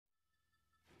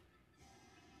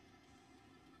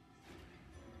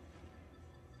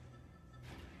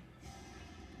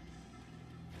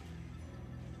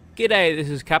G'day, this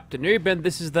is Captainoob and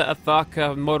this is the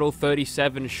Ithaca Model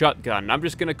 37 shotgun. I'm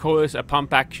just going to call this a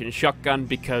pump action shotgun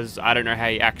because I don't know how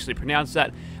you actually pronounce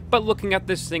that. But looking at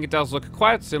this thing, it does look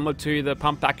quite similar to the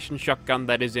pump action shotgun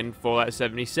that is in Fallout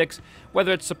 76.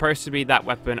 Whether it's supposed to be that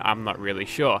weapon, I'm not really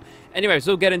sure. Anyways,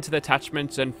 we'll get into the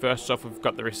attachments, and first off we've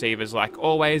got the receivers like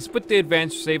always, with the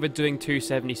advanced receiver doing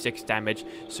 276 damage,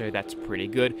 so that's pretty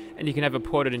good. And you can have a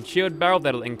ported and shield barrel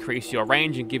that'll increase your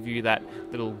range and give you that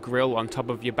little grill on top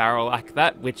of your barrel like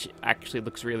that, which actually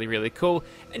looks really cool.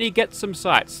 And you get some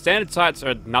sights. Standard sights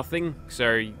are nothing,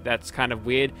 so that's kind of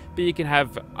weird, but you can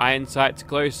have iron sights,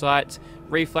 glow sights,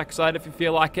 reflex sight if you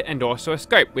feel like it, and also a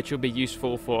scope, which will be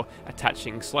useful for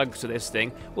attaching slugs to this thing.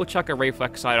 We'll chuck a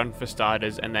reflex sight on for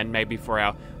starters, and then maybe for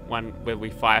our one where we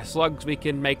fire slugs, we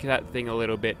can make that thing a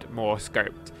little bit more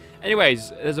scoped.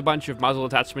 Anyways, there's a bunch of muzzle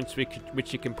attachments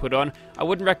which you can put on. I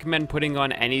wouldn't recommend putting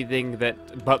on anything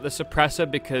but the suppressor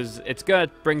because it's going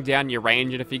to bring down your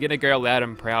range, and if you're going to go loud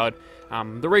and proud,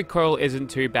 the recoil isn't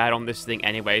too bad on this thing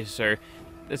anyway, so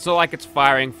it's not like it's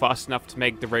firing fast enough to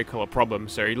make the recoil a problem,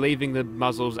 so leaving the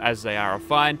muzzles as they are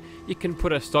fine. You can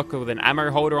put a stock with an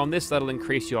ammo holder on this, that'll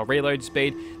increase your reload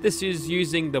speed. This is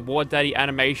using the War Daddy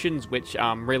animations, which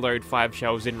reload 5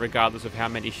 shells in regardless of how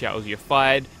many shells you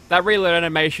fired. That reload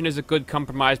animation is a good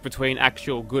compromise between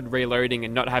actual good reloading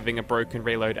and not having a broken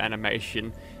reload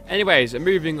animation. Anyways,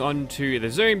 moving on to the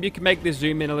zoom, you can make the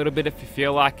zoom in a little bit if you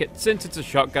feel like it. Since it's a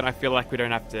shotgun, I feel like we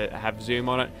don't have to have zoom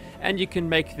on it. And you can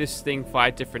make this thing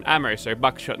fire different ammo, so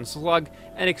buckshot and slug,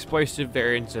 and explosive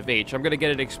variants of each. I'm going to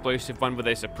get an explosive one with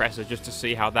a suppressor just to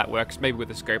see how that works, maybe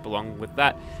with a scope along with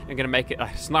that. I'm going to make it a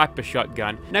sniper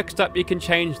shotgun. Next up, you can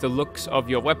change the looks of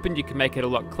your weapon. You can make it a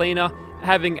lot cleaner.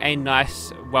 Having a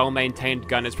nice, well-maintained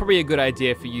gun is probably a good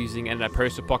idea for using in a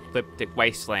post-apocalyptic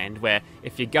wasteland where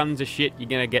if your guns are shit, you're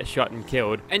gonna get shot and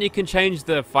killed. And you can change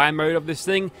the fire mode of this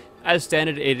thing. As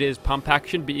standard, it is pump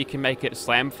action, but you can make it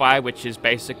slam fire, which is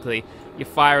basically you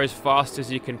fire as fast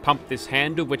as you can pump this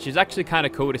handle, which is actually kind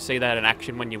of cool to see that in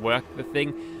action when you work the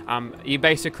thing. You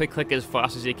basically click as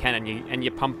fast as you can and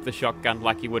you pump the shotgun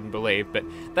like you wouldn't believe, but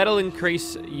that'll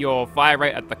increase your fire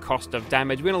rate at the cost of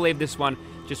damage. We're going to leave this one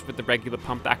just with the regular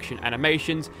pump action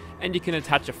animations, and you can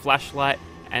attach a flashlight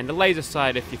and a laser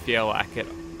sight if you feel like it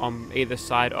on either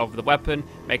side of the weapon.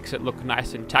 Makes it look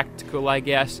nice and tactical, I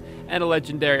guess, and a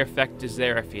legendary effect is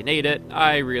there if you need it.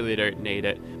 I really don't need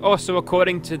it. Also,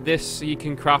 according to this, you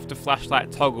can craft a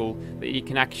flashlight toggle that you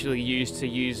can actually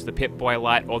use the Pip-Boy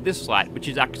light or this light, which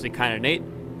is actually kind of neat.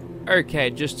 Okay,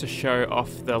 just to show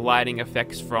off the lighting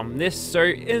effects from this, so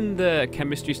in the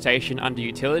chemistry station under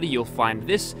utility you'll find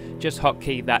this. Just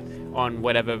hotkey that on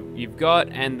whatever you've got,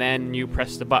 and then you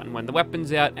press the button when the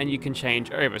weapon's out and you can change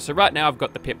over. So right now I've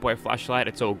got the Pip-Boy flashlight,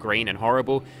 it's all green and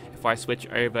horrible. If I switch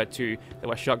over to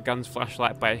the shotgun's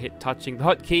flashlight by touching the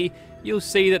hotkey, you'll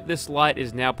see that this light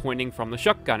is now pointing from the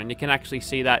shotgun, and you can actually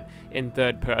see that in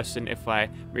third person. If I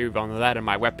move on to that and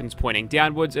my weapon's pointing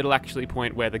downwards, it'll actually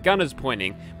point where the gun is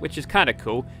pointing, which is kind of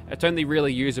cool. It's only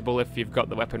really usable if you've got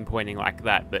the weapon pointing like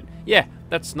that, but yeah,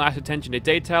 that's nice attention to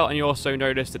detail. And you also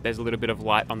notice that there's a little bit of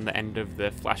light on the end of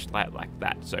the flashlight like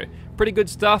that, so pretty good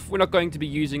stuff. We're not going to be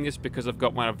using this because I've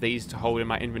got one of these to hold in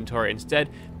my inventory instead,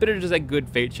 but it is a good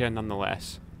feature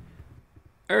nonetheless.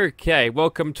 Okay,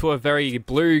 welcome to a very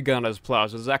blue Gunner's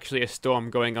Plaza. There's actually a storm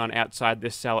going on outside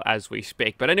this cell as we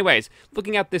speak. But anyways,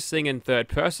 looking at this thing in third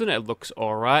person, it looks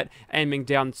alright. Aiming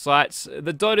down sights,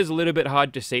 the dot is a little bit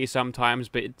hard to see sometimes,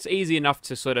 but it's easy enough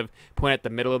to sort of point at the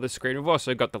middle of the screen. We've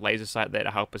also got the laser sight there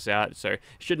to help us out, so it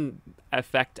shouldn't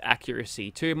affect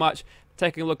accuracy too much.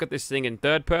 Taking a look at this thing in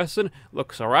third person,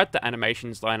 looks alright. The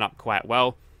animations line up quite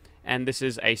well. And this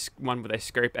is one with a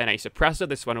scope and a suppressor.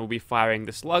 This one will be firing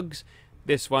the slugs.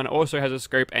 This one also has a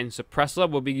scope and suppressor.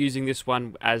 We'll be using this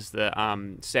one as the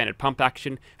standard pump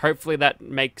action. Hopefully that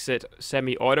makes it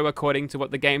semi-auto according to what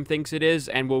the game thinks it is,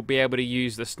 and we'll be able to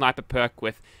use the sniper perk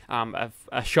with a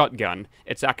shotgun.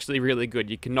 It's actually really good.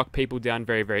 You can knock people down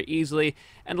very easily.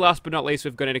 And last but not least,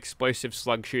 we've got an explosive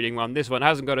slug shooting one. This one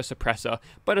hasn't got a suppressor,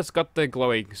 but it's got the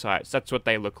glowing sights. That's what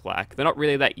they look like. They're not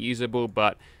really that usable,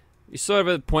 but you sort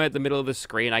of point at the middle of the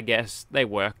screen, I guess. They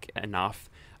work enough.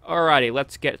 Alrighty,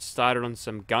 let's get started on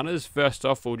some gunners. First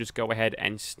off, we'll just go ahead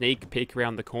and sneak peek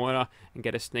around the corner and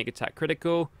get a sneak attack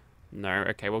critical. No,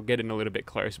 okay, we'll get in a little bit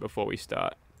closer before we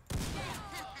start.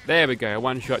 There we go,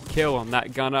 one-shot kill on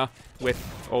that gunner with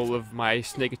all of my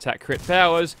sneak attack crit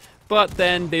powers. But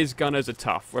then these gunners are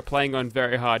tough. We're playing on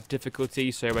very hard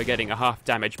difficulty, so we're getting a half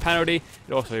damage penalty.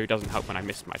 It also doesn't help when I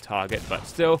miss my target, but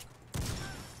still,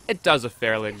 it does a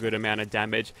fairly good amount of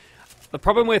damage. The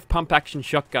problem with pump action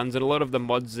shotguns and a lot of the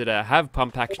mods that have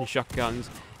pump action shotguns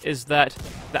is that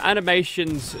the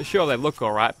animations, sure, they look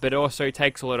alright, but it also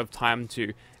takes a lot of time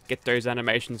to get those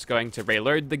animations going to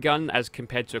reload the gun as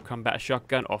compared to a combat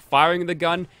shotgun, or firing the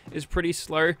gun is pretty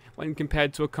slow when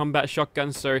compared to a combat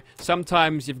shotgun, so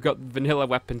sometimes you've got vanilla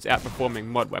weapons outperforming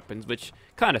mod weapons, which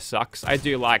kind of sucks. I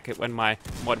do like it when my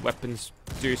mod weapons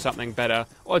do something better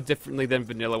or differently than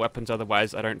vanilla weapons,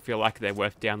 otherwise I don't feel like they're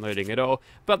worth downloading at all,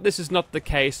 but this is not the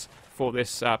case for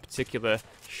this particular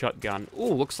shotgun.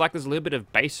 Ooh, looks like there's a little bit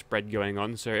of base spread going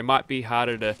on, so it might be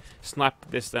harder to snipe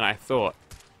this than I thought.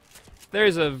 There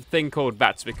is a thing called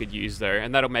VATS we could use though,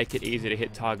 and that'll make it easy to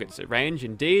hit targets at range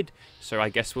indeed, so I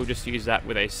guess we'll just use that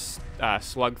with a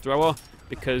slug thrower,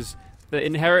 because the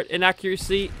inherent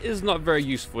inaccuracy is not very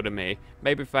useful to me.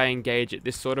 Maybe if I engage at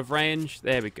this sort of range,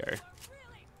 there we go.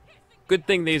 Good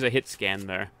thing these are hit scan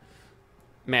though.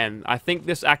 Man, I think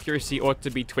this accuracy ought to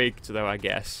be tweaked though, I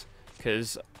guess,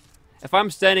 because if I'm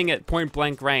standing at point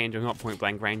blank range, or not point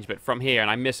blank range, but from here and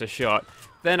I miss a shot,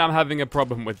 then I'm having a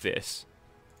problem with this.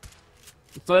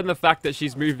 So then the fact that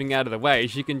she's moving out of the way,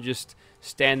 she can just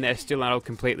stand there still and it'll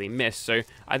completely miss. So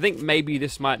I think maybe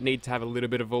this might need to have a little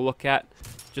bit of a look at,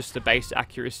 just the base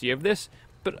accuracy of this.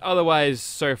 But otherwise,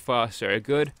 so far so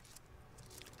good.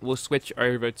 We'll switch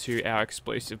over to our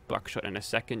explosive buckshot in a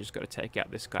second. Just got to take out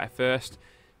this guy first.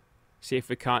 See if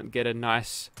we can't get a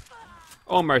nice,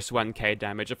 almost 1k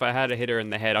damage. If I had a hitter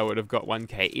in the head, I would have got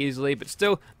 1k easily. But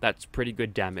still, that's pretty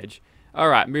good damage.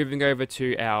 Alright, moving over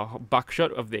to our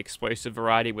buckshot of the explosive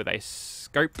variety with a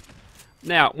scope.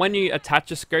 Now, when you attach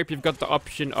a scope, you've got the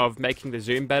option of making the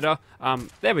zoom better.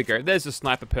 There we go, there's a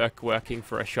sniper perk working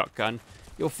for a shotgun.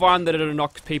 You'll find that it'll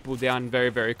knock people down very,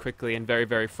 very quickly and very,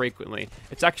 very frequently.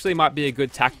 It actually might be a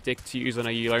good tactic to use on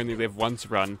a You Only Live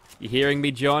Once run. You hearing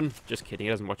me, John? Just kidding,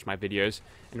 he doesn't watch my videos.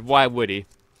 And why would he?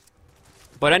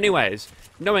 But anyways,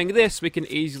 knowing this, we can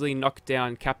easily knock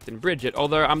down Captain Bridget,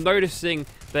 although I'm noticing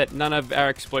that none of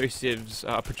our explosives,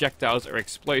 projectiles are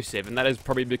explosive, and that is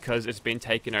probably because it's been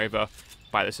taken over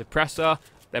by the suppressor.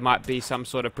 There might be some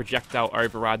sort of projectile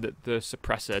override that the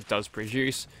suppressor does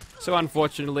produce, so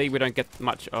unfortunately we don't get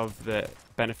much of the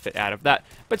benefit out of that,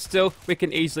 but still, we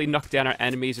can easily knock down our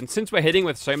enemies, and since we're hitting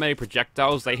with so many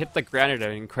projectiles, they hit the ground at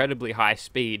an incredibly high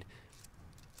speed.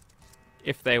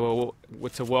 If they were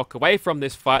to walk away from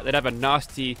this fight, they'd have a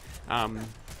nasty,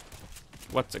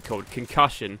 what's it called,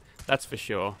 concussion, that's for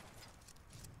sure.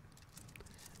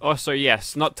 Also,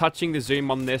 yes, not touching the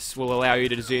zoom on this will allow you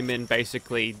to zoom in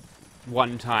basically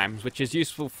 1 time, which is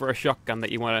useful for a shotgun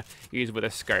that you want to use with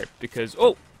a scope, because,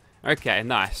 oh, okay,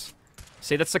 nice.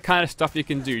 See, that's the kind of stuff you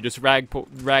can do, just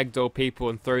ragdoll people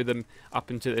and throw them up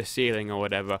into the ceiling or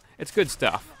whatever. It's good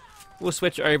stuff. We'll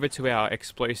switch over to our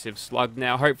explosive slug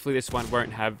now. Hopefully this one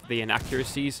won't have the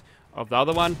inaccuracies of the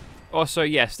other one. Also,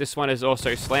 yes, this one is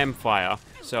also slam fire,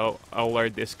 so I'll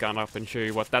load this gun up and show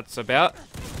you what that's about.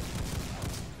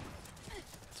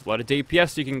 It's a lot of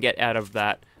DPS you can get out of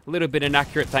that. A little bit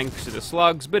inaccurate thanks to the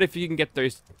slugs, but if you can get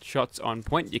those shots on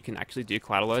point, you can actually do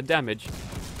quite a lot of damage.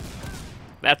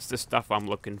 That's the stuff I'm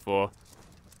looking for.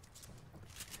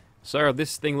 So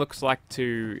this thing looks like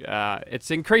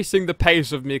it's increasing the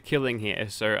pace of me killing here,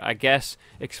 so I guess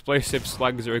explosive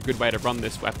slugs are a good way to run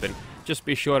this weapon. Just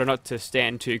be sure not to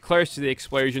stand too close to the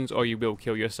explosions or you will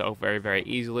kill yourself very, very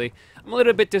easily. I'm a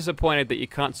little bit disappointed that you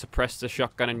can't suppress the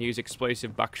shotgun and use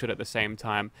explosive buckshot at the same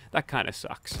time. That kind of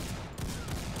sucks.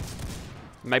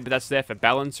 Maybe that's there for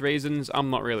balance reasons, I'm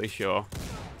not really sure.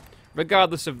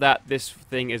 Regardless of that, this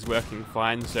thing is working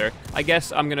fine, so I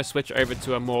guess I'm going to switch over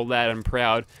to a more loud and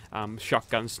proud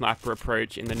shotgun sniper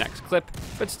approach in the next clip,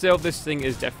 but still, this thing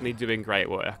is definitely doing great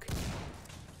work.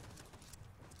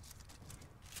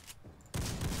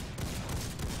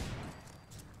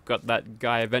 Got that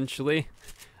guy eventually.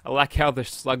 I like how the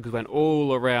slugs went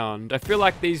all around. I feel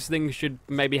like these things should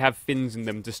maybe have fins in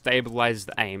them to stabilize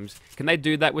the aims. Can they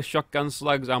do that with shotgun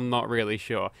slugs? I'm not really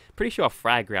sure. Pretty sure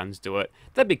frag rounds do it.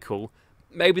 That'd be cool.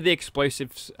 Maybe the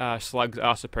explosive slugs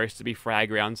are supposed to be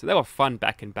frag rounds. They were fun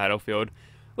back in Battlefield.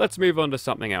 Let's move on to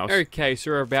something else. Okay,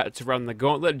 so we're about to run the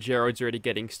gauntlet. Gerald's already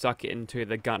getting stuck into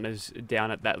the gunners down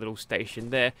at that little station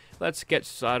there. Let's get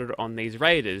started on these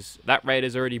raiders. That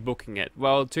raider's already booking it.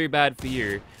 Well, too bad for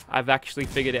you. I've actually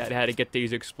figured out how to get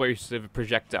these explosive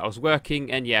projectiles working,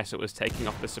 and yes, it was taking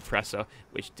off the suppressor,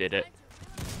 which did it.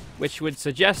 Which would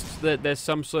suggest that there's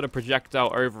some sort of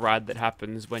projectile override that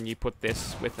happens when you put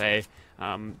this with a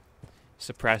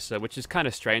suppressor, which is kind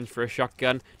of strange for a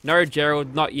shotgun. No,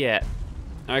 Gerald, not yet.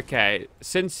 Okay,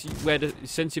 since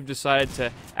you've decided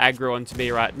to aggro onto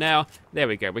me right now, there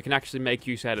we go. We can actually make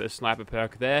use out of the sniper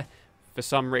perk there. for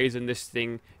some reason this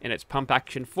thing in its pump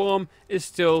action form is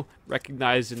still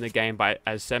recognized in the game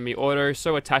as semi-auto,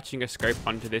 so attaching a scope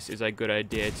onto this is a good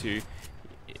idea to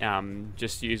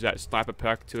just use that sniper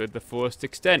perk to the fullest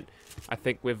extent. I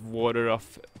think we've warded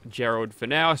off Gerald for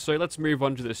now, so let's move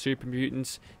on to the super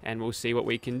mutants and we'll see what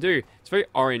we can do. It's very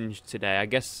orange today. I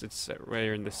guess it's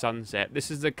we're in the sunset.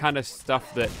 This is the kind of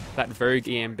stuff that Vogue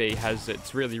EMB has.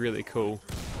 It's really, really cool.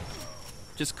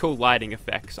 Just cool lighting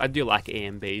effects. I do like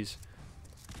EMBs.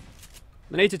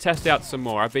 I need to test out some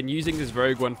more. I've been using this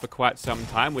Vogue one for quite some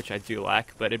time, which I do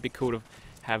like, but it'd be cool to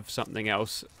have something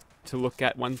else to look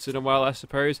at once in a while, I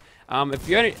suppose.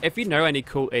 If you know any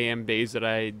cool EMBs that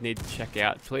I need to check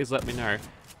out, please let me know.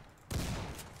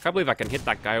 I can't believe I can hit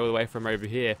that guy all the way from over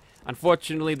here.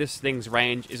 Unfortunately, this thing's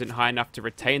range isn't high enough to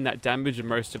retain that damage, and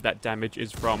most of that damage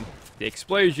is from the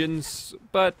explosions,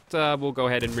 but we'll go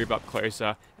ahead and move up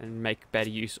closer and make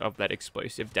better use of that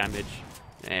explosive damage.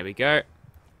 There we go.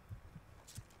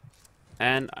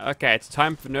 And, okay, it's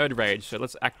time for Nerd Rage, so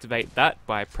let's activate that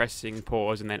by pressing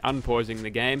pause and then unpausing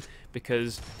the game,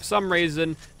 because for some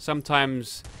reason,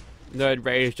 sometimes Nerd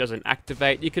Rage doesn't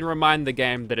activate. You can remind the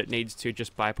game that it needs to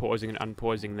just by pausing and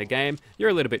unpausing the game. You're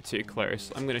a little bit too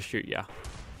close. I'm going to shoot ya.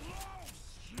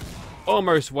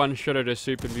 Almost one-shotted a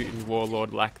Super Mutant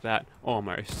Warlord like that.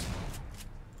 Almost.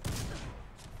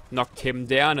 Knocked him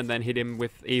down and then hit him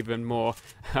with even more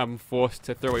force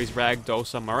to throw his ragdoll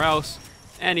somewhere else.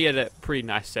 And he had a pretty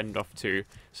nice send-off too.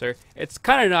 So it's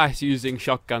kind of nice using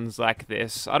shotguns like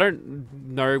this. I don't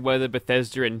know whether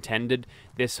Bethesda intended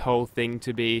this whole thing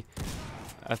to be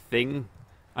a thing.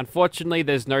 Unfortunately,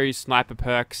 there's no sniper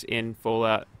perks in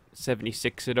Fallout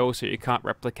 76 at all, so you can't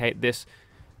replicate this.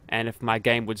 And if my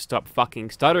game would stop fucking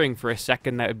stuttering for a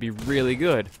second, that would be really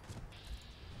good.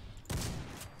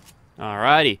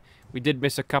 Alrighty. We did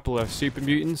miss a couple of super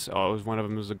mutants. Oh, one of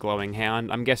them was a glowing hound.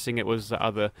 I'm guessing it was the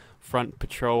other front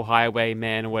patrol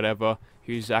highwayman or whatever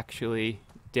who's actually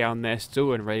down there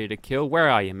still and ready to kill. Where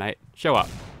are you, mate? Show up.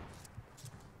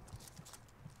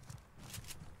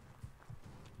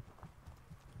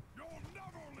 You'll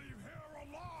never leave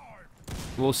here alive.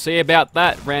 We'll see about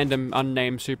that, random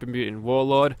unnamed super mutant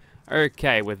warlord.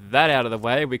 Okay, with that out of the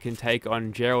way, we can take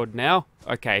on Gerald now.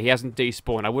 Okay, he hasn't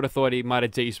despawned. I would have thought he might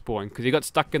have despawned, because he got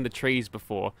stuck in the trees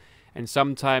before. And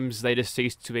sometimes they just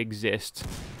cease to exist.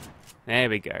 There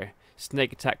we go.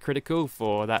 Snake attack critical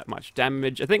for that much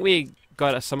damage. I think we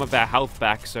got some of our health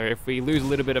back, so if we lose a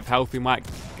little bit of health, we might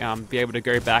be able to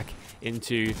go back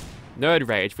into Nerd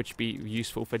Rage, which would be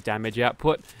useful for damage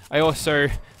output.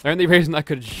 The only reason I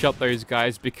could shot those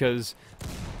guys because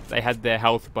they had their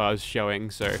health bars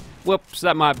showing, so whoops,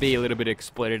 that might be a little bit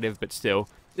exploitative, but still,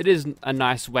 it is a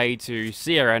nice way to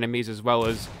see our enemies as well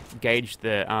as gauge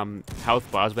the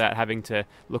health bars without having to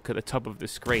look at the top of the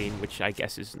screen, which I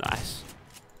guess is nice.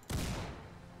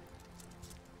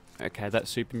 Okay, that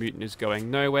super mutant is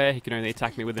going nowhere. He can only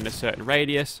attack me within a certain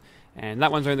radius, and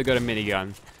that one's only got a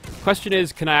minigun. Question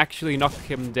is, can I actually knock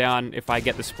him down if I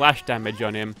get the splash damage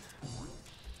on him?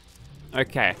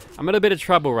 Okay, I'm in a bit of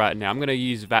trouble right now. I'm going to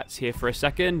use VATS here for a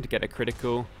second to get a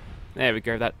critical. There we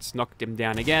go, that's knocked him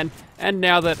down again. And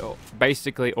now that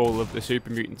basically all of the super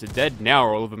mutants are dead, now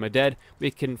all of them are dead,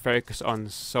 we can focus on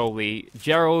solely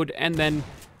Gerald, and then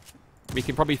we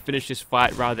can probably finish this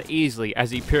fight rather easily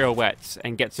as he pirouettes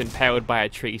and gets impaled by a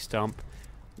tree stump.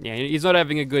 Yeah, he's not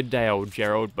having a good day, old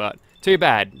Gerald, but too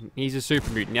bad. He's a super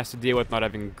mutant. He has to deal with not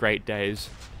having great days.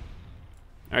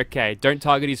 Okay, don't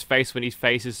target his face when his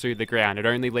face is through the ground. It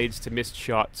only leads to missed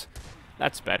shots.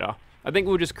 That's better. I think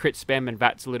we'll just crit spam and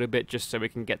VATS a little bit just so we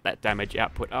can get that damage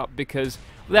output up, because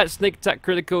without sneak attack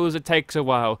criticals, it takes a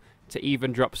while to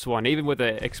even drop Swan, even with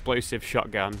an explosive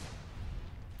shotgun.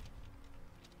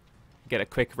 Get a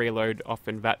quick reload off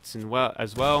in VATS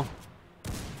as well.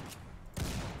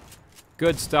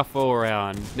 Good stuff all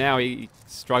around. Now he's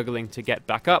struggling to get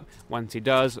back up. Once he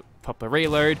does, pop a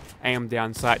reload, aim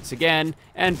down sights again,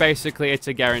 and basically it's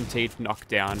a guaranteed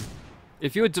knockdown.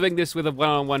 If you're doing this with a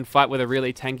one-on-one fight with a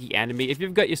really tanky enemy, if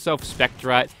you've got yourself spec'd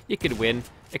right, you could win.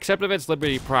 Except if it's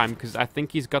Liberty Prime, because I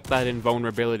think he's got that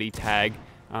invulnerability tag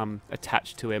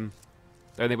attached to him.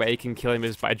 The only way you can kill him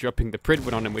is by dropping the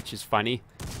Pridwin on him, which is funny.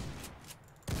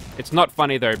 It's not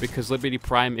funny though, because Liberty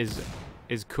Prime is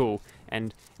cool,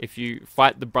 and if you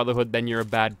fight the Brotherhood, then you're a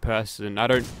bad person. I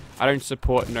don't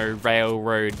support no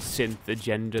railroad synth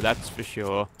agenda, that's for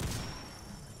sure.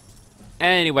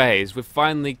 Anyways, we've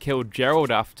finally killed Gerald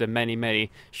after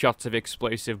many shots of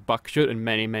explosive buckshot and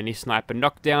many sniper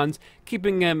knockdowns.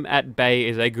 Keeping him at bay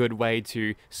is a good way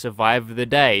to survive the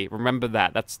day. Remember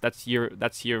that. That's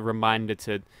your reminder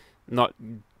to not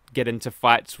get into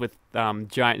fights with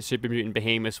giant super mutant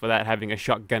behemoths without having a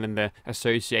shotgun and the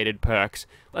associated perks.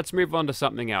 Let's move on to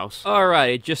something else.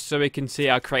 Alright, just so we can see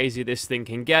how crazy this thing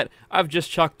can get, I've just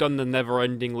chucked on the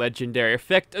never-ending legendary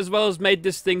effect, as well as made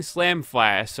this thing slam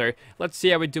fire, so let's see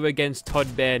how we do against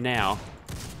Todd Bear now.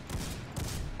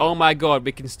 Oh my god,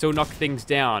 we can still knock things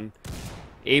down,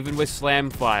 even with slam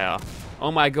fire.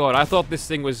 Oh my god, I thought this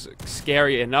thing was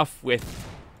scary enough with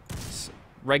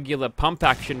regular pump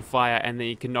action fire and then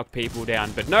you can knock people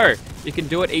down, but no, you can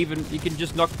do it even, you can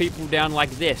just knock people down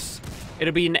like this.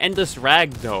 It'll be an endless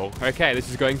ragdoll. Okay, this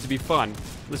is going to be fun.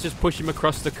 Let's just push him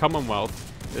across the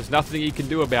Commonwealth. There's nothing you can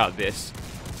do about this.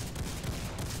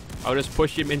 I'll just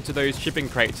push him into those shipping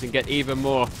crates and get even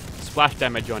more splash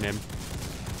damage on him.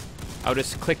 I'll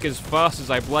just click as fast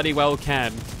as I bloody well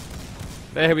can.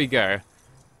 There we go.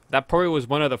 That probably was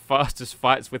one of the fastest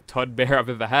fights with Todd Bear I've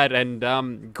ever had,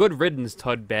 and good riddance,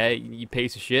 Todd Bear, you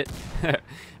piece of shit.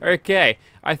 Okay,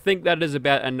 I think that is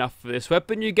about enough for this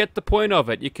weapon. You get the point of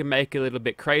it. You can make it a little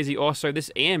bit crazy. Also, this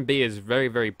EMB is very,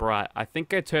 very bright. I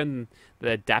think I turned the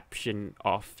adaptation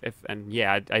off, and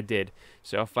yeah, I did.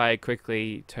 So if I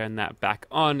quickly turn that back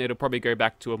on, it'll probably go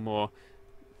back to a more...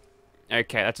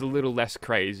 Okay, that's a little less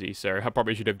crazy, so I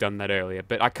probably should have done that earlier.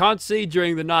 But I can't see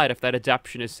during the night if that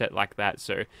adaptation is set like that,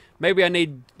 so maybe I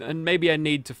need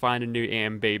to find a new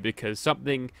EMB, because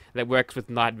something that works with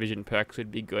night vision perks would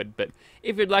be good. But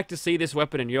if you'd like to see this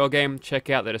weapon in your game, check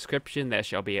out the description. There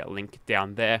shall be a link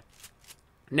down there.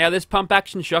 Now, this pump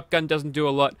action shotgun doesn't do a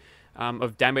lot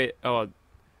of damage.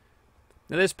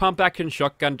 Now, this pump-action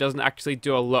shotgun doesn't actually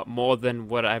do a lot more than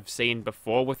what I've seen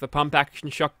before with the pump-action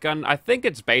shotgun. I think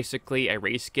it's basically a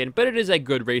reskin, but it is a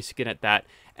good reskin at that.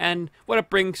 And what it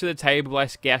brings to the table, I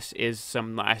guess, is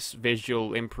some nice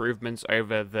visual improvements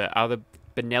over the other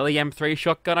Benelli M3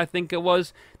 shotgun, I think it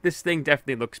was. This thing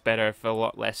definitely looks better for a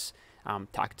lot less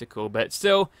tactical, but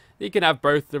still, you can have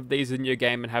both of these in your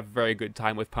game and have a very good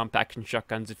time with pump-action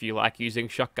shotguns if you like using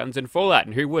shotguns in Fallout,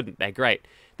 and who wouldn't? They're great.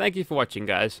 Thank you for watching,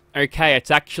 guys. Okay, it's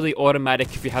actually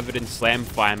automatic if you have it in slam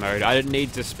fire mode. I didn't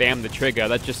need to spam the trigger,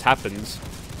 that just happens.